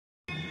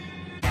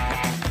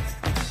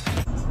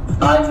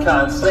I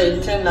can't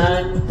sleep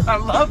tonight. I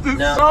love this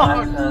No,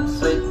 song. I can't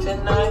sleep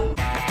tonight.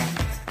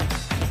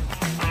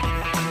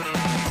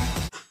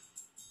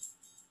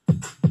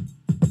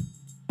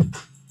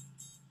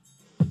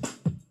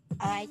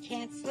 I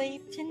can't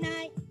sleep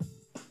tonight.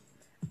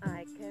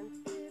 I can't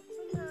sleep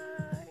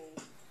tonight.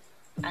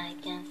 I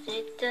can't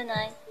sleep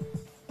tonight.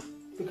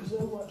 Because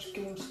I watch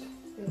Ghost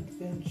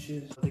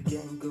Adventures. The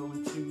game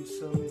going to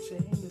some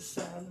insane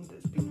asylum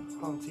that's been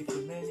haunted for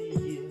many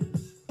years.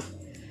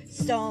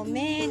 So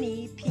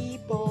many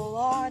people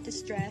are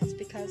distressed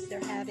because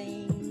they're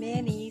having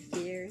many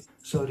fears.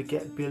 So to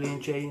get Billy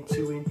and Jay in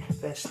to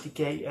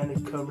investigate, and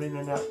they come in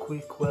and out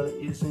quick, well it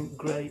isn't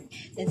great.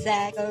 Then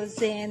Zach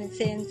goes in and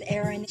sends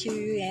Aaron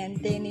to, and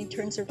then he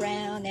turns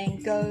around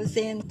and goes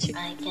into.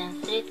 I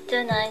can't sleep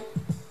tonight.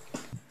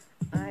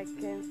 I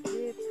can't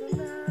sleep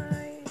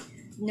tonight.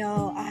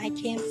 No, I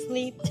can't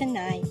sleep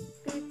tonight.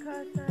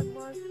 Because I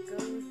watch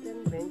Ghost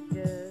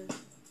Adventures.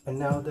 And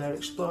now they're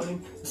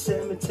exploring the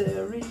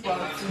cemetery.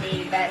 Well, to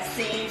me that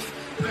seems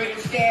pretty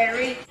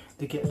scary.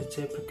 They get the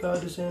tape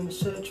recorders and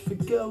search for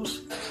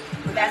ghosts.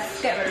 But that's the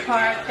scary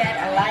part that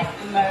I like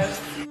the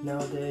most. Now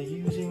they're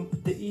using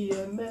the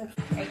EMF.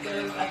 It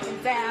goes up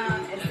and down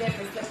as if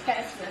it's a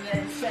pest, and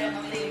then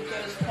suddenly it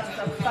goes comes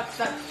up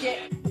fucks up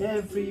shit.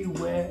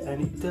 Everywhere,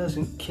 and it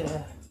doesn't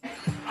care.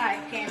 I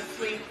can't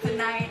sleep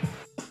tonight.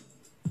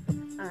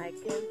 I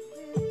can't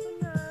sleep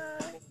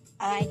tonight.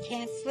 I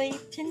can't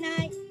sleep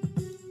tonight.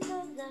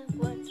 Cause I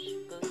watch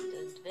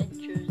Ghost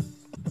Adventures.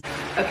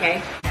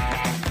 Okay.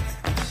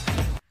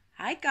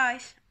 Hi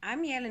guys,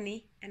 I'm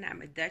Jeleni and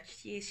I'm a Dutch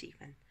GAC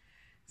fan.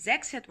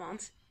 Zach said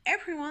once,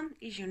 everyone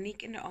is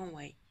unique in their own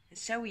way, and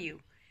so are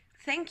you.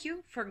 Thank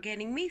you for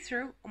getting me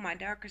through on my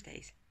darkest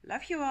days.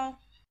 Love you all.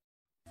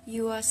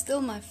 You are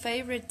still my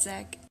favorite,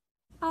 Zach.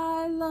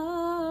 I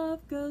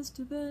love Ghost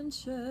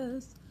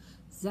Adventures.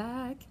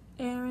 Zach,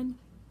 Aaron,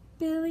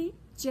 Billy,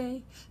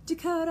 Jay,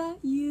 Dakota,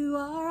 you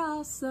are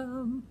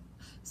awesome.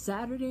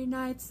 Saturday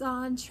nights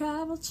on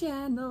Travel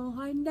Channel,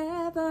 I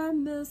never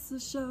miss a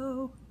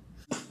show.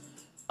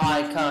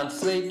 I can't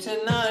sleep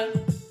tonight.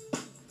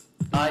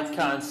 I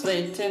can't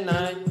sleep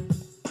tonight.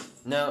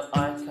 No,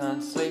 I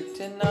can't sleep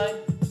tonight.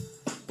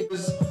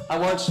 Because I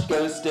watch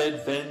Ghost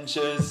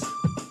Adventures.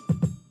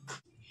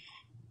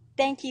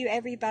 Thank you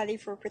everybody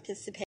for participating.